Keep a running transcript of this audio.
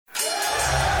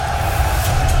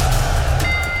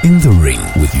In the Ring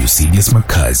with Eusebius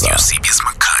Makaiza.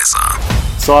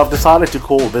 So I've decided to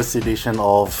call this edition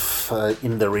of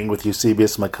In the Ring with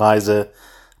Eusebius Makaiza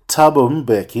THABO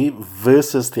MBEKI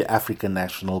versus the African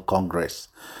National Congress.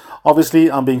 Obviously,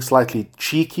 I'm being slightly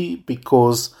cheeky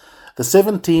because the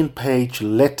 17-page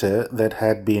letter that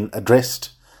had been addressed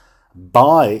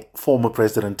by former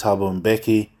President Thabo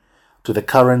Mbeki to the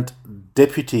current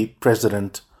Deputy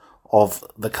President of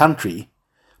the country,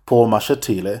 Paul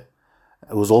Mashatile,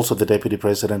 who was also the Deputy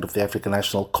President of the African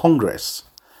National Congress,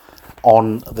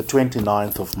 on the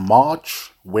 29th of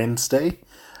March, Wednesday.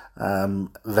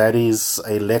 That is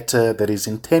a letter that is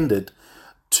intended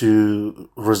to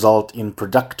result in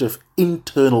productive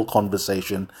internal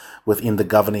conversation within the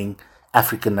governing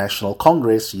African National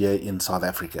Congress here in South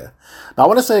Africa. Now, I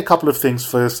want to say a couple of things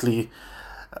firstly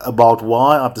about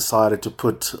why I've decided to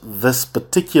put this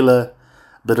particular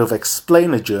bit of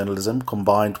explainer journalism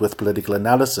combined with political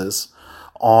analysis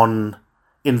on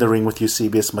In the Ring with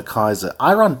Eusebius Makaiza.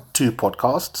 I run two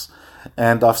podcasts,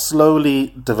 and I've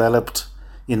slowly developed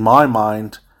in my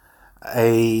mind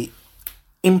a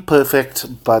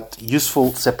imperfect but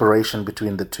useful separation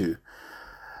between the two.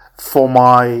 For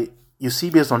my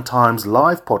Eusebius on Times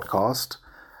live podcast,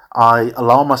 I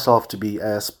allow myself to be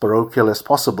as parochial as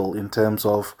possible in terms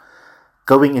of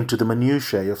going into the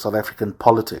minutiae of South African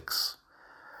politics.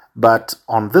 But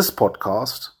on this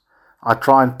podcast, I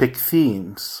try and pick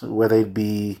themes, whether it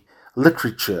be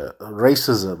literature,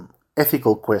 racism,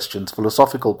 ethical questions,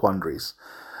 philosophical quandaries,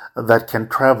 that can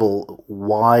travel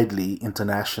widely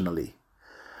internationally.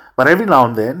 But every now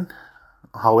and then,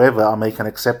 however, I make an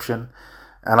exception,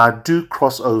 and I do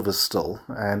cross over still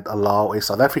and allow a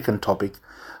South African topic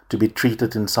to be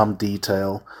treated in some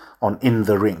detail on In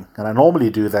the Ring. And I normally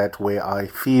do that where I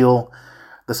feel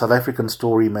the South African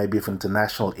story may be of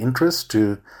international interest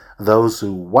to those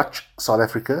who watch South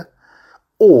Africa,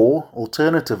 or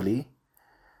alternatively,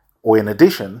 or in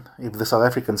addition, if the South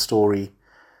African story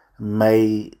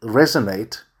may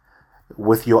resonate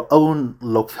with your own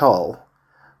locale.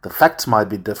 The facts might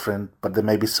be different, but there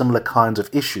may be similar kinds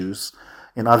of issues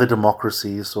in other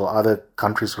democracies or other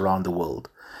countries around the world.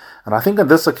 And I think on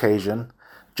this occasion,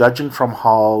 judging from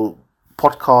how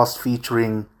podcasts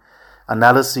featuring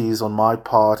analyses on my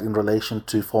part in relation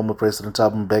to former President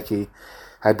Thabo Mbeki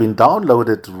had been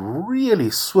downloaded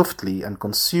really swiftly and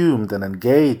consumed and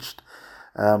engaged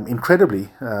incredibly,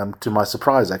 to my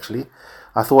surprise actually,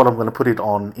 I thought I'm going to put it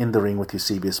on In the Ring with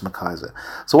Eusebius Makaiza.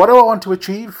 So what do I want to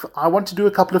achieve? I want to do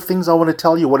a couple of things. I want to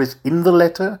tell you what is in the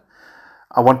letter.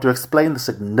 I want to explain the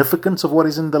significance of what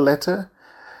is in the letter.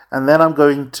 And then I'm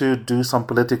going to do some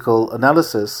political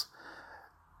analysis,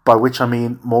 by which I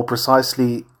mean more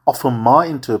precisely offer my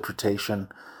interpretation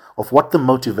of what the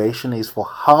motivation is for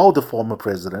how the former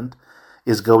president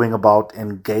is going about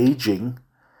engaging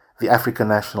the African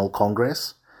National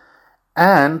Congress,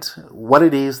 and what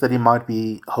it is that he might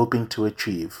be hoping to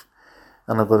achieve.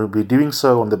 And I'm going to be doing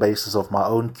so on the basis of my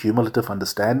own cumulative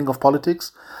understanding of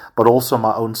politics, but also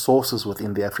my own sources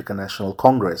within the African National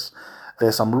Congress.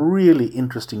 There's some really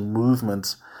interesting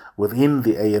movements within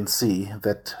the ANC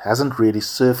that hasn't really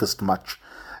surfaced much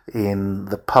in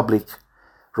the public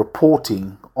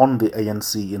reporting on the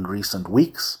ANC in recent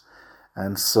weeks.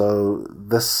 And so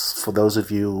this, for those of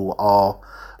you who are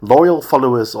loyal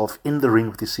followers of In the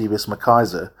Ring with Eusebius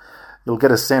Makaiza, you'll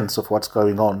get a sense of what's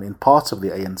going on in parts of the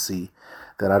ANC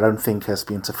that I don't think has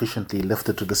been sufficiently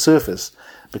lifted to the surface,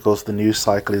 because the news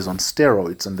cycle is on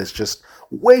steroids and there's just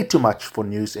way too much for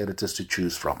news editors to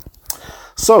choose from.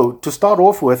 So, to start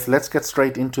off with, let's get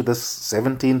straight into this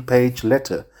 17-page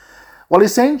letter. Well,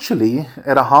 essentially,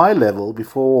 at a high level,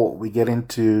 before we get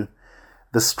into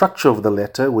the structure of the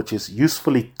letter, which is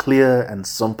usefully clear and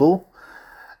simple,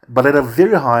 but at a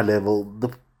very high level, the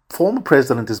former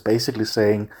president is basically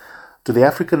saying to the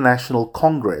African National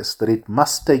Congress that it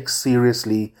must take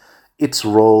seriously its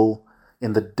role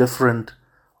in the different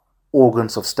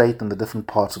organs of state and the different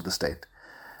parts of the state.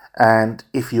 And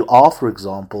if you are, for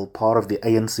example, part of the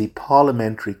ANC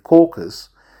Parliamentary Caucus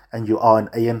and you are an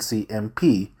ANC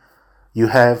MP, you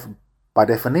have, by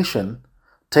definition,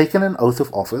 taken an oath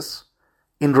of office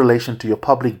in relation to your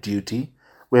public duty,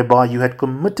 whereby you had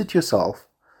committed yourself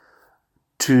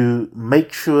to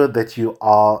make sure that you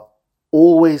are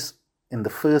always, in the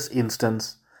first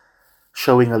instance,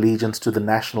 showing allegiance to the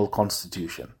national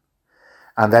constitution.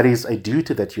 And that is a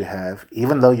duty that you have,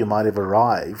 even though you might have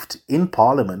arrived in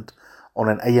Parliament on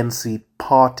an ANC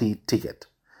party ticket.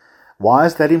 Why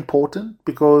is that important?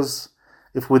 Because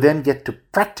if we then get to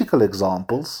practical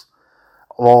examples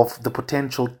of the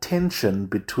potential tension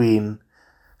between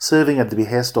serving at the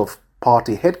behest of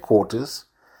party headquarters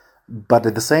but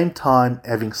at the same time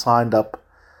having signed up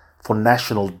for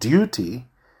national duty,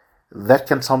 that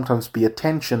can sometimes be a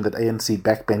tension that ANC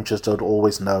backbenchers don't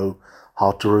always know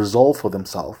how to resolve for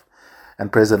themselves.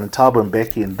 And President Thabo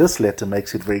Mbeki in this letter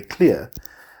makes it very clear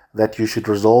that you should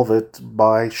resolve it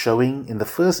by showing, in the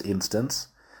first instance,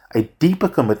 a deeper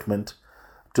commitment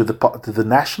to the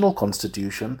national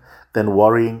constitution than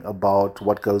worrying about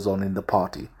what goes on in the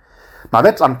party. Now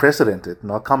that's unprecedented,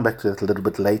 and I'll come back to that a little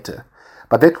bit later.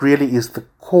 But that really is the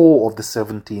core of the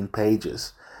 17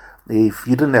 pages. If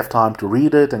you didn't have time to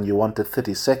read it and you wanted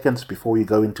 30 seconds before you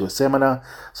go into a seminar,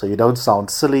 so you don't sound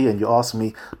silly, and you ask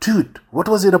me, dude, what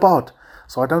was it about?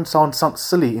 So I don't sound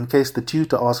silly in case the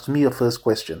tutor asks me a first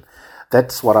question.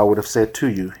 That's what I would have said to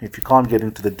you. If you can't get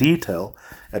into the detail,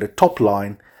 at a top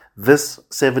line, this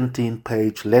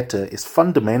 17-page letter is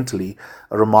fundamentally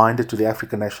a reminder to the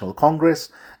African National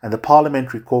Congress and the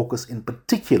Parliamentary Caucus in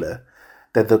particular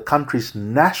that the country's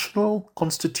national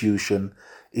constitution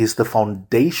is the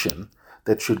foundation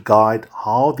that should guide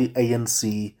how the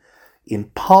ANC in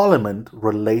Parliament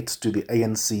relates to the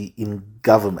ANC in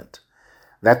government.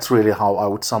 That's really how I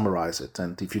would summarize it.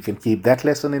 And if you can keep that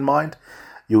lesson in mind,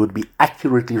 you would be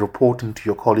accurately reporting to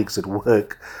your colleagues at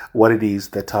work what it is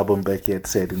that Thabo Mbeki had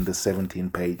said in the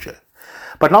 17-pager.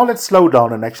 But now let's slow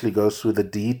down and actually go through the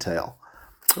detail.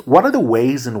 What are the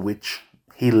ways in which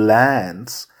he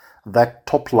lands that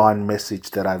top-line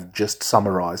message that I've just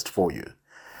summarized for you?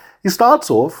 He starts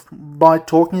off by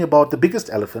talking about the biggest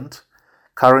elephant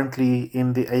currently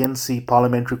in the ANC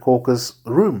Parliamentary Caucus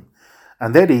room,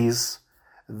 and that is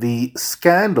the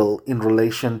scandal in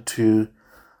relation to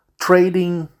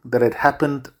trading that had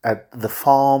happened at the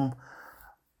farm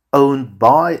owned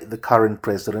by the current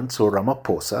president, Cyril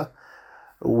Ramaphosa,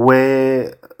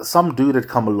 where some dude had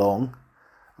come along,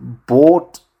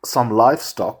 bought some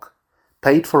livestock,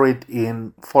 paid for it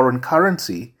in foreign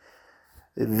currency.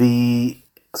 The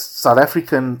South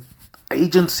African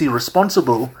agency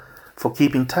responsible for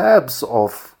keeping tabs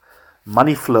of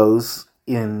money flows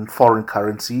in foreign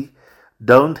currency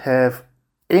don't have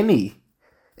any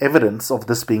evidence of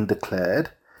this being declared,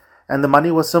 and the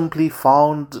money was simply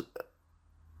found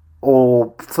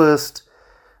or first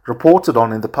reported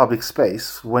on in the public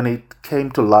space when it came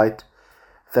to light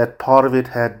that part of it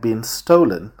had been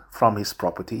stolen from his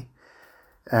property,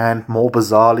 and more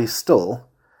bizarrely still,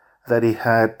 that he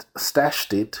had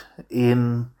stashed it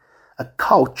in a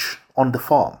couch on the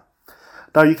farm.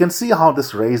 Now you can see how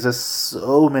this raises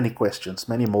so many questions,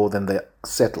 many more than they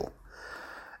settle.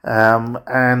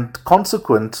 And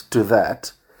consequent to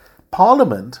that,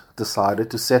 Parliament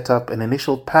decided to set up an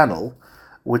initial panel,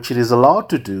 which it is allowed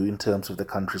to do in terms of the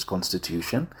country's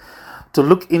constitution, to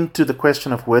look into the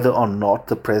question of whether or not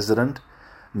the president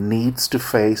needs to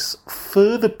face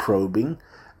further probing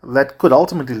that could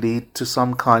ultimately lead to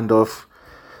some kind of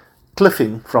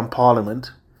cliffing from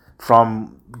Parliament,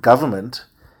 from government,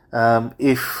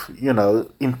 if,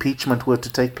 impeachment were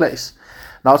to take place.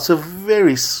 Now, it's a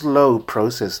very slow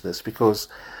process, this, because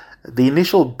the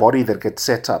initial body that gets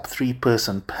set up,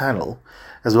 3-person panel,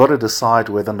 has got to decide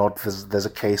whether or not there's a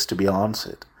case to be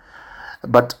answered.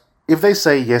 But if they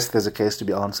say, yes, there's a case to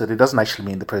be answered, it doesn't actually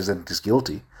mean the president is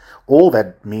guilty. All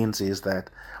that means is that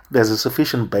there's a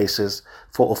sufficient basis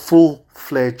for a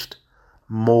full-fledged,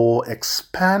 more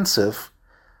expansive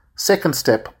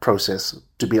second-step process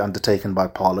to be undertaken by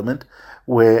Parliament,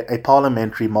 where a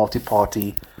parliamentary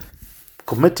multi-party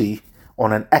committee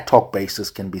on an ad hoc basis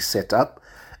can be set up,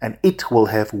 and it will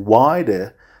have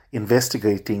wider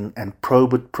investigating and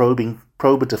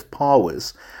probative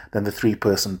powers than the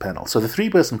 3-person panel. So the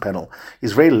 3-person panel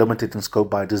is very limited in scope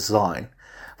by design.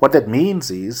 What that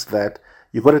means is that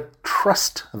you've got to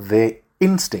trust their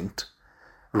instinct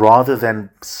rather than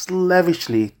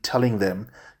slavishly telling them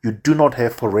you do not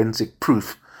have forensic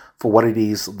proof for what it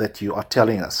is that you are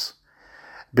telling us.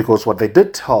 Because what they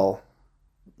did tell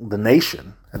the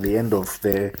nation at the end of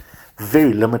their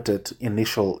very limited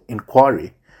initial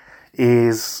inquiry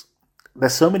is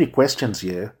there's so many questions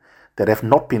here that have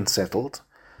not been settled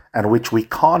and which we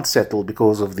can't settle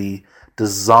because of the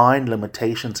design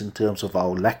limitations in terms of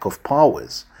our lack of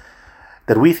powers,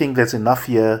 that we think there's enough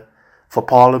here for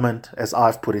Parliament, as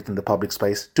I've put it in the public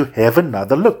space, to have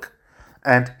another look.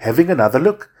 And having another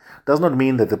look does not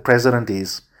mean that the president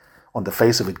is, on the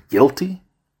face of it, guilty.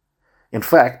 In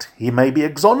fact, he may be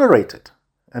exonerated.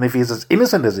 And if he's as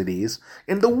innocent as it is,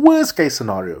 in the worst case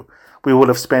scenario, we will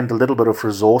have spent a little bit of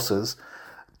resources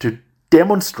to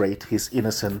demonstrate his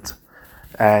innocence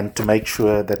and to make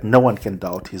sure that no one can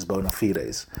doubt his bona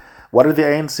fides. What did the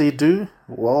ANC do?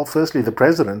 Well, firstly, the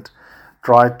president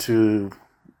tried to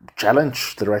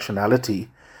challenge the rationality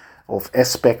of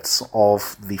aspects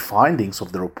of the findings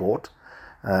of the report,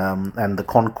 and the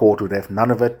Concord would have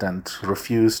none of it and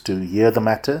refused to hear the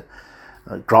matter,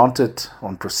 granted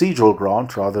on procedural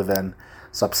ground rather than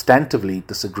substantively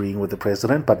disagreeing with the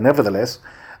president, but nevertheless,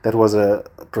 that was a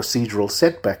procedural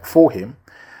setback for him.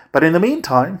 But in the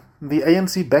meantime, the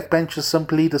ANC backbenchers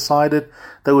simply decided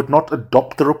they would not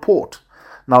adopt the report.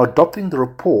 Now, adopting the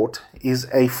report is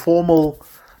a formal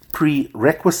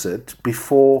prerequisite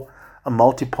before a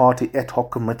multi-party ad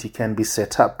hoc committee can be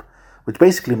set up, which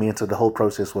basically means that the whole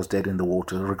process was dead in the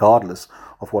water, regardless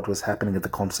of what was happening at the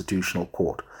Constitutional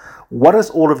Court. What does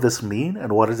all of this mean,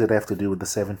 and what does it have to do with the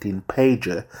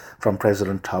 17-pager from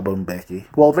President Thabo Mbeki?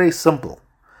 Well, very simple.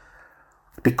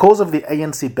 Because of the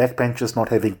ANC backbenchers not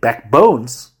having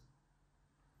backbones,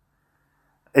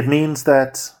 it means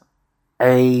that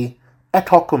a ad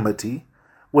hoc committee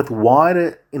with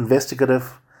wider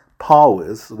investigative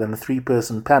powers than a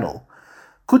 3-person panel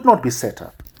could not be set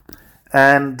up.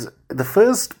 And the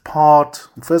first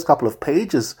couple of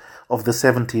pages of the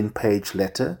 17-page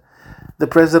letter, the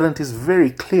president is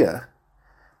very clear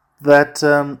that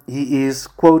he is,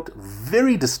 quote,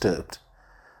 very disturbed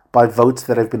by votes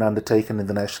that have been undertaken in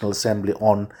the National Assembly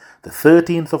on the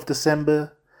 13th of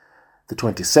December, the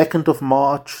 22nd of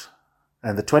March,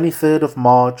 and the 23rd of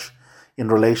March in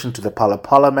relation to the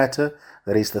Phala matter,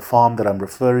 that is the farm that I'm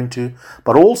referring to,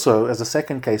 but also as a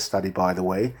second case study, by the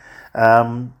way,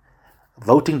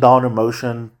 voting down a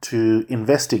motion to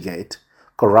investigate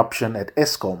corruption at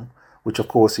Eskom, which of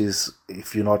course is,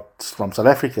 if you're not from South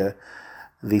Africa,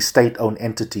 the state-owned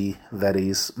entity that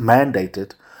is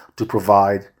mandated to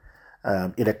provide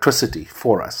electricity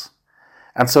for us.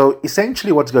 And so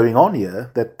essentially what's going on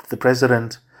here, that the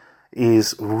president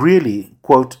is really,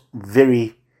 quote,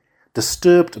 very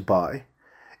disturbed by,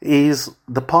 is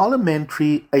the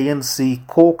parliamentary ANC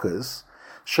caucus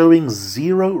showing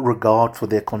zero regard for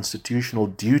their constitutional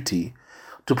duty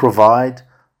to provide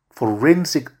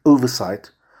forensic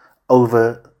oversight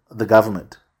over the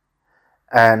government.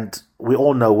 And we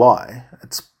all know why.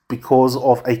 It's because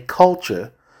of a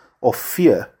culture of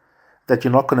fear that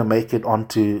you're not going to make it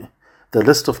onto the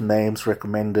list of names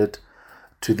recommended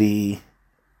to the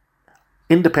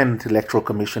Independent Electoral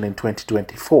Commission in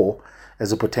 2024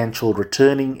 as a potential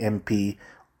returning MP.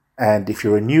 And if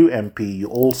you're a new MP, you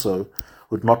also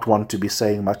would not want to be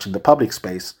saying much in the public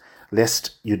space,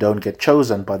 lest you don't get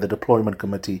chosen by the deployment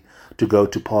committee to go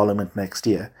to Parliament next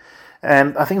year.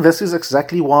 And I think this is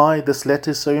exactly why this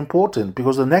letter is so important,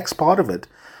 because the next part of it,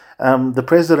 the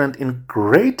president in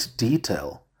great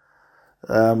detail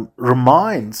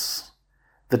reminds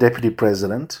the deputy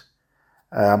president,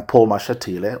 Paul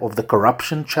Mashatile, of the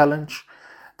corruption challenge,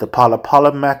 the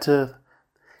Phala matter.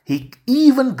 He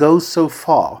even goes so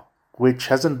far, which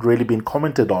hasn't really been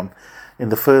commented on in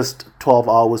the first 12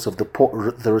 hours of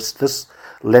this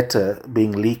letter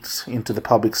being leaked into the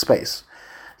public space.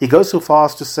 He goes so far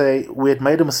as to say we had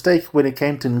made a mistake when it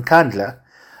came to Nkandla,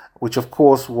 which of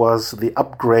course was the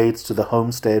upgrades to the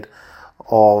homestead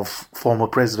of former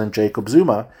President Jacob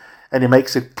Zuma, and he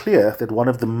makes it clear that one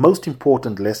of the most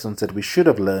important lessons that we should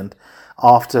have learned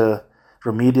after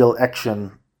remedial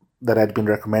action that had been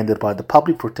recommended by the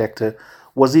public protector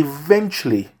was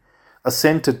eventually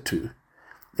assented to,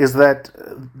 is that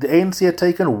the ANC had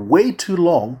taken way too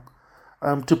long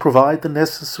to provide the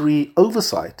necessary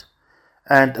oversight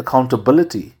and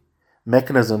accountability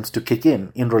mechanisms to kick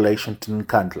in relation to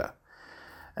Nkandla.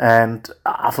 And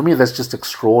for me, that's just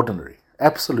extraordinary,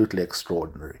 absolutely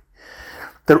extraordinary.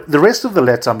 The rest of the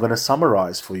letter I'm going to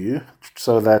summarize for you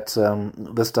so that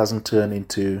this doesn't turn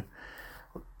into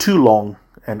too long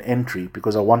an entry,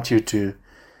 because I want you to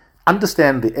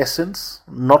understand the essence,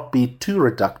 not be too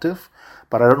reductive,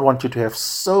 but I don't want you to have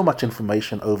so much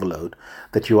information overload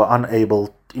that you are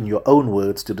unable, in your own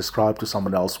words, to describe to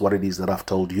someone else what it is that I've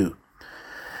told you.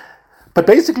 But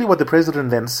basically what the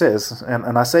president then says,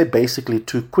 and I say basically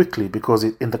too quickly because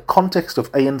in the context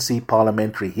of ANC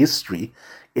parliamentary history,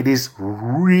 it is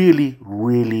really,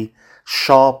 really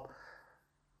sharp,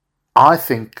 I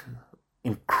think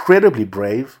incredibly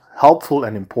brave, helpful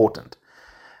and important.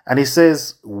 And he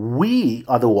says, we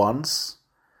are the ones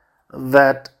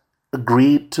that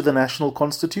agreed to the national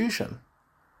constitution.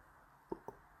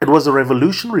 It was a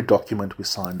revolutionary document we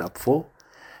signed up for.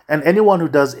 And anyone who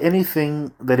does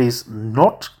anything that is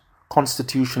not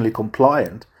constitutionally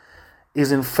compliant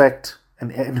is in fact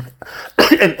an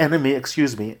enemy,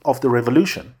 of the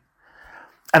revolution.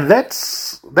 And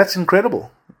that's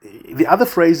incredible. The other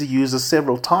phrase he uses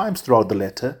several times throughout the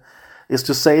letter is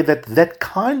to say that that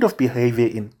kind of behavior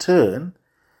in turn,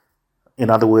 in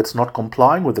other words, not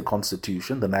complying with the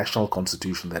constitution, the national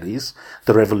constitution that is,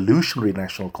 the revolutionary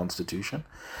national constitution,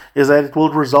 is that it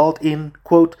will result in,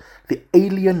 quote, the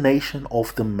alienation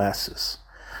of the masses.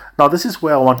 Now, this is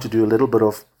where I want to do a little bit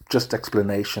of just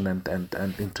explanation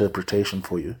and interpretation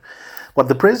for you. What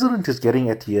the president is getting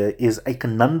at here is a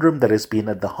conundrum that has been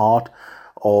at the heart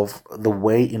of the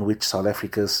way in which South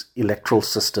Africa's electoral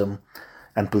system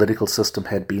and political system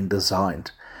had been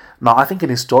designed. Now, I think in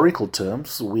historical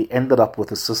terms, we ended up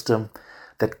with a system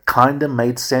that kind of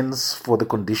made sense for the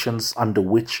conditions under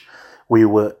which we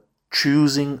were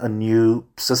choosing a new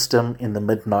system in the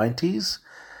mid-90s.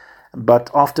 But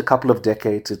after a couple of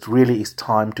decades, it really is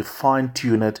time to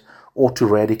fine-tune it or to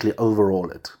radically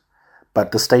overhaul it.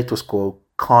 But the status quo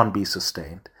can't be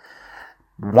sustained.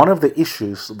 One of the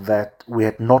issues that we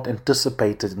had not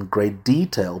anticipated in great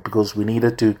detail, because we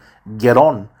needed to get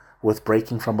on with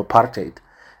breaking from apartheid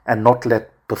and not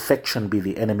let perfection be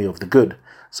the enemy of the good,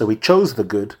 so we chose the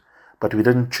good, but we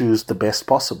didn't choose the best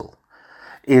possible,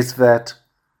 is that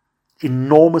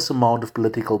enormous amount of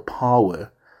political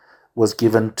power was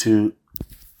given to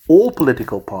all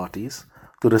political parties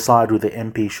to decide who the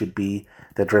MP should be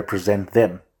that represent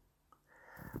them.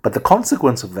 But the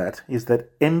consequence of that is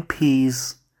that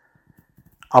MPs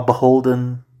are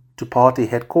beholden to party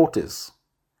headquarters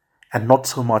and not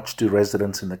so much to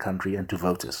residents in the country and to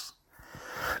voters.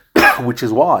 Which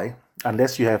is why,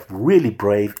 unless you have really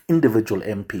brave individual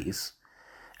MPs,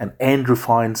 an Andrew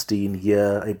Feinstein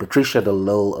here, a Patricia de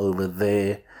Lille over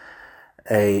there,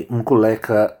 a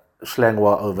Mkuleka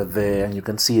Shlengwa over there, and you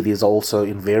can see these are also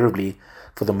invariably,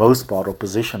 for the most part,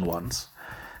 opposition ones,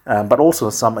 but also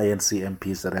some ANC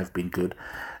MPs that have been good,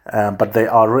 but they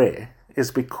are rare,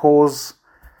 is because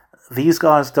these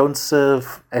guys don't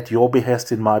serve at your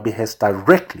behest, in my behest,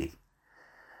 directly.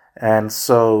 And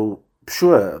so,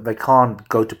 sure, they can't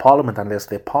go to Parliament unless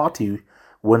their party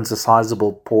wins a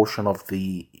sizable portion of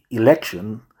the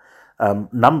election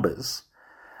numbers.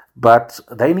 But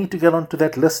they need to get onto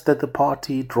that list that the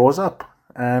party draws up.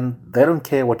 And they don't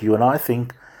care what you and I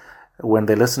think when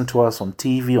they listen to us on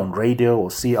TV, on radio, or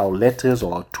see our letters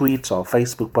or our tweets, our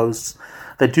Facebook posts.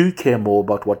 They do care more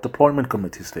about what deployment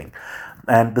committees think.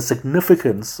 And the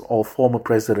significance of former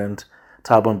President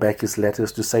Thabo Mbeki's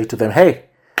letters to say to them, hey,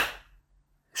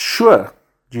 sure,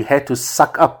 you had to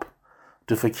suck up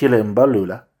to Fikile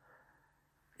Mbalula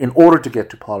in order to get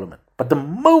to Parliament. But the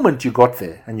moment you got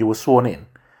there and you were sworn in,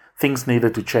 things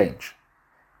needed to change.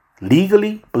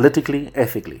 Legally, politically,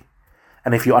 ethically.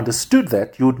 And if you understood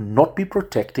that, you would not be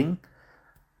protecting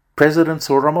President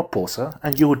Cyril Ramaphosa,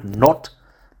 and you would not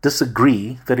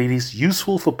disagree that it is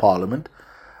useful for Parliament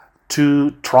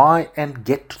to try and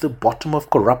get to the bottom of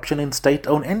corruption in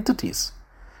state-owned entities.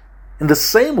 In the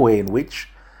same way in which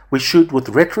we should,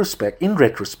 in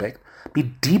retrospect, be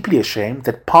deeply ashamed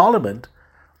that Parliament,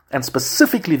 and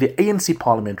specifically the ANC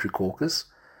Parliamentary Caucus,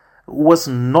 was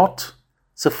not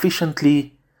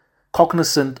sufficiently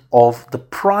cognizant of the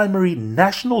primary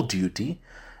national duty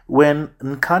when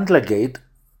Nkandla Gate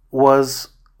was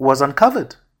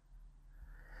uncovered.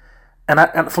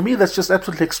 And for me, that's just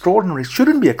absolutely extraordinary. It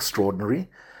shouldn't be extraordinary,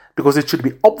 because it should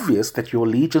be obvious that your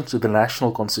allegiance to the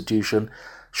national constitution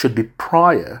should be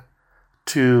prior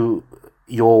to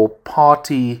your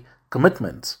party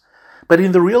commitments. But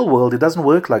in the real world, it doesn't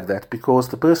work like that, because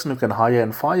the person who can hire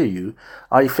and fire you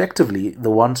are effectively the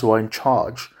ones who are in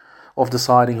charge of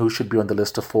deciding who should be on the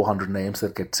list of 400 names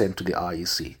that get sent to the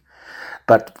IEC.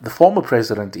 But the former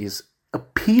president is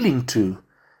appealing to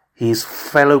his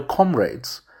fellow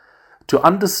comrades to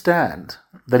understand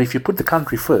that if you put the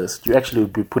country first, you actually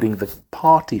would be putting the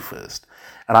party first.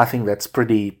 And I think that's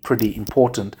pretty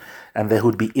important, and they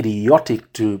would be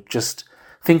idiotic to just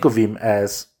think of him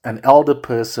as an elder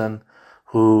person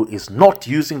who is not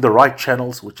using the right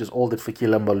channels, which is all that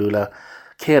Fikile Mbalula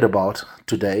cared about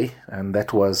today, and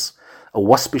that was a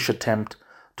waspish attempt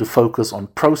to focus on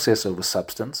process over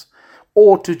substance,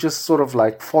 or to just sort of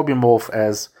like fob him off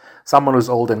as someone who's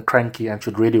old and cranky and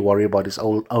should really worry about his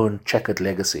own checkered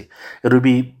legacy. It would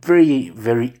be very,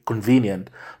 very convenient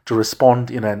to respond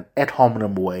in an ad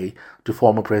hominem way to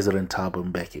former President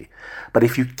Thabo Mbeki. But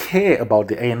if you care about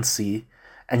the ANC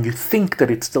and you think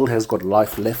that it still has got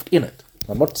life left in it,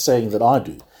 I'm not saying that I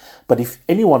do, but if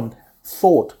anyone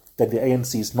thought that the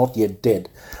ANC is not yet dead,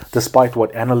 despite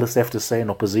what analysts have to say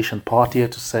and opposition party have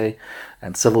to say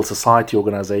and civil society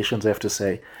organizations have to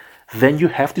say, then you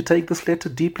have to take this letter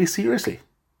deeply seriously,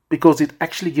 because it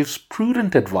actually gives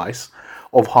prudent advice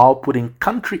of how putting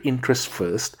country interests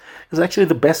first is actually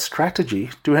the best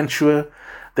strategy to ensure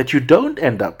that you don't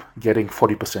end up getting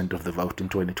 40% of the vote in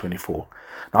 2024.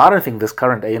 Now, I don't think this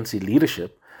current ANC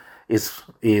leadership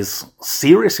is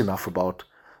serious enough about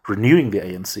renewing the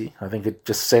ANC. I think it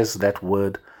just says that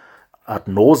word ad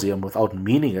nauseum without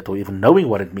meaning it or even knowing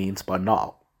what it means by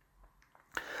now.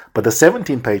 But the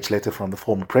 17-page letter from the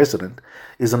former president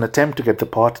is an attempt to get the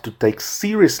party to take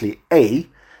seriously,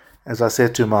 as I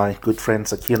said to my good friend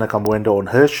Sakina Kamwendo on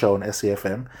her show on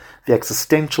SAFM, the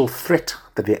existential threat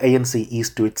that the ANC is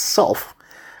to itself.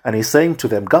 And he's saying to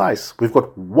them, guys, we've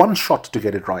got one shot to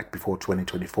get it right before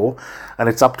 2024, and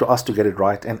it's up to us to get it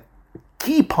right. And a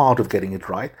key part of getting it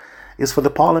right is for the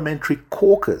parliamentary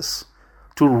caucus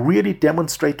to really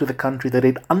demonstrate to the country that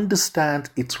it understands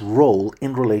its role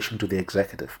in relation to the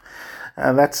executive.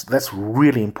 And that's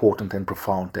really important and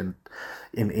profound and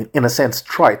in a sense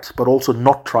trite, but also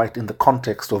not trite in the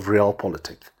context of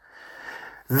realpolitik.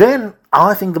 Then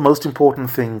I think the most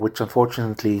important thing, which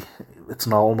unfortunately it's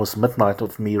now almost midnight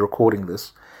of me recording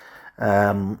this,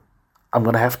 I'm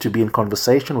going to have to be in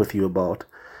conversation with you about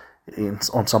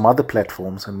on some other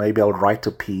platforms, and maybe I'll write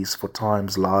a piece for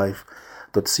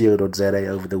timeslive.co.za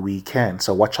over the weekend,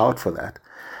 so watch out for that.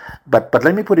 But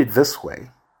let me put it this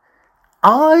way.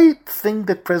 I think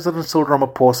that President Cyril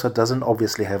Ramaphosa doesn't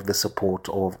obviously have the support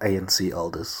of ANC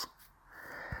elders.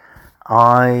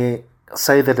 I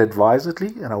say that advisedly,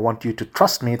 and I want you to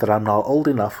trust me that I'm now old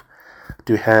enough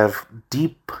to have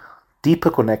deeper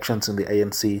connections in the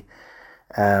ANC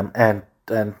and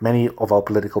many of our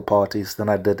political parties than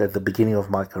I did at the beginning of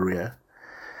my career.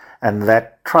 And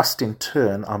that trust in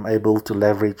turn I'm able to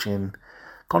leverage in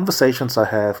conversations I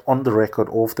have on the record,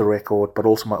 off the record, but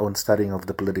also my own studying of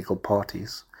the political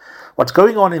parties. What's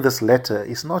going on in this letter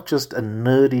is not just a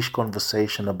nerdish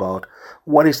conversation about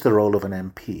what is the role of an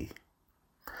MP.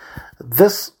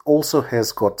 This also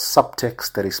has got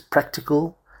subtext that is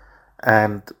practical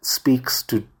and speaks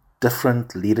to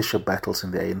different leadership battles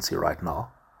in the ANC right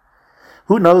now.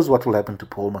 Who knows what will happen to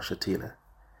Paul Mashatile?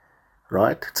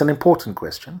 Right? It's an important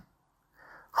question.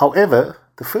 However,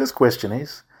 the first question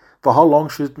is, for how long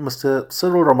should Mr.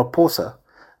 Cyril Ramaphosa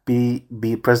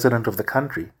be president of the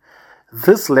country?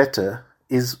 This letter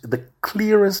is the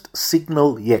clearest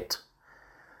signal yet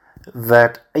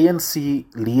that ANC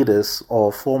leaders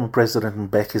of former President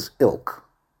MBEKI's ilk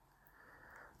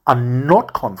are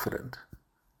not confident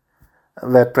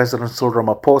that President Cyril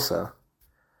Ramaphosa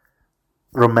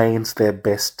remains their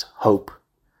best hope,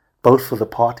 both for the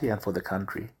party and for the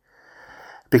country.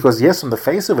 Because yes, on the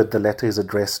face of it, the letter is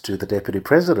addressed to the Deputy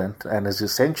President and is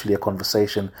essentially a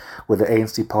conversation with the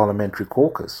ANC Parliamentary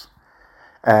Caucus.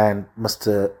 And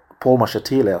Mr. Paul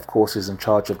Mashatile, of course, is in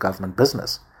charge of government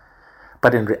business.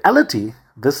 But in reality,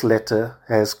 this letter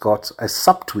has got a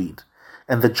subtweet.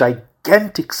 And the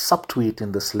gigantic subtweet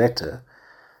in this letter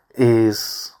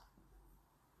is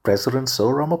President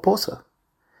Cyril Ramaphosa.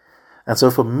 And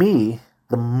so for me,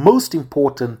 the most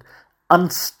important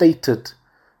unstated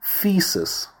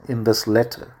thesis in this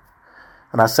letter,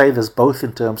 and I say this both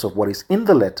in terms of what is in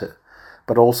the letter,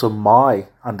 but also my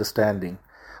understanding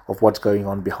of what's going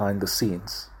on behind the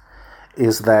scenes,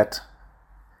 is that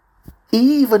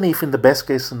even if in the best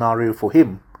case scenario for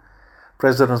him,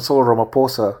 President Cyril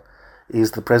Ramaphosa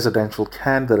is the presidential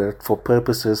candidate for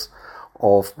purposes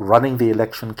of running the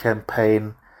election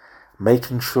campaign,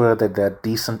 making sure that there are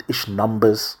decent-ish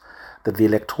numbers, that the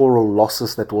electoral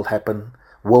losses that will happen,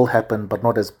 but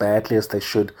not as badly as they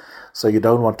should. So you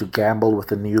don't want to gamble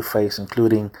with a new face,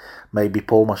 including maybe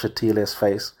Paul Mashatile's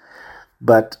face.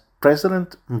 But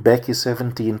President MBEKI's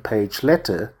 17-page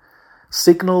letter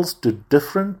signals to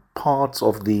different parts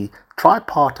of the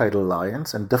tripartite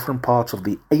alliance and different parts of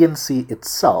the ANC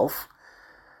itself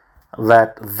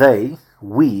that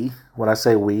we, when I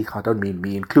say we, I don't mean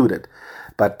me included,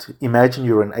 but imagine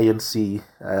you're an ANC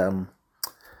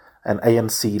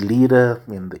leader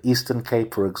in the Eastern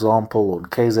Cape, for example, or in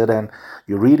KZN,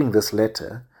 you're reading this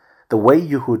letter, the way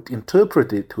you would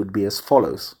interpret it would be as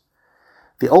follows.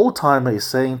 The old-timer is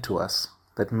saying to us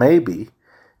that maybe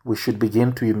we should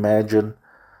begin to imagine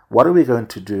what are we going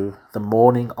to do the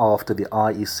morning after the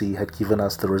IEC had given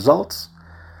us the results.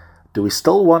 Do we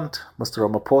still want Mr.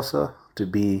 Ramaphosa to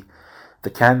be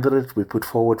the candidate we put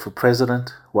forward for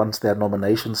president once there are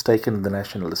nominations taken in the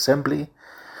National Assembly?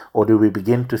 Or do we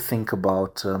begin to think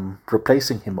about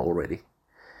replacing him already?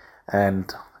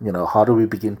 And, how do we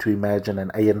begin to imagine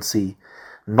an ANC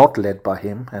not led by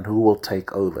him and who will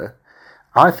take over?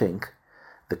 I think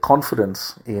the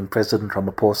confidence in President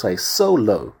Ramaphosa is so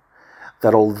low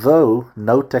that although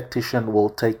no tactician will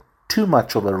take too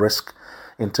much of a risk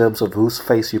in terms of whose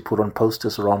face you put on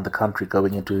posters around the country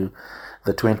going into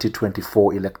the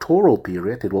 2024 electoral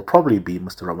period, it will probably be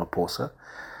Mr. Ramaphosa.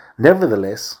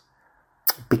 Nevertheless,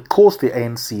 because the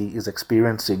ANC is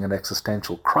experiencing an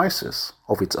existential crisis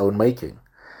of its own making,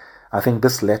 I think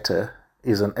this letter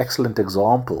is an excellent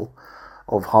example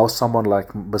of how someone like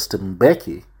Mr.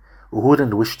 MBEKI, who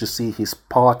wouldn't wish to see his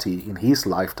party in his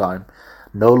lifetime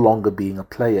no longer being a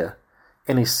player,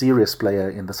 any serious player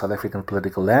in the South African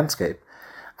political landscape,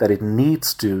 that it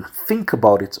needs to think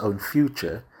about its own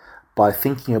future by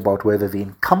thinking about whether the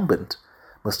incumbent,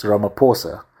 Mr.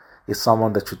 Ramaphosa, is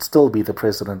someone that should still be the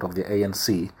president of the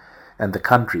ANC and the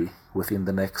country within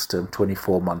the next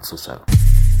 24 months or so.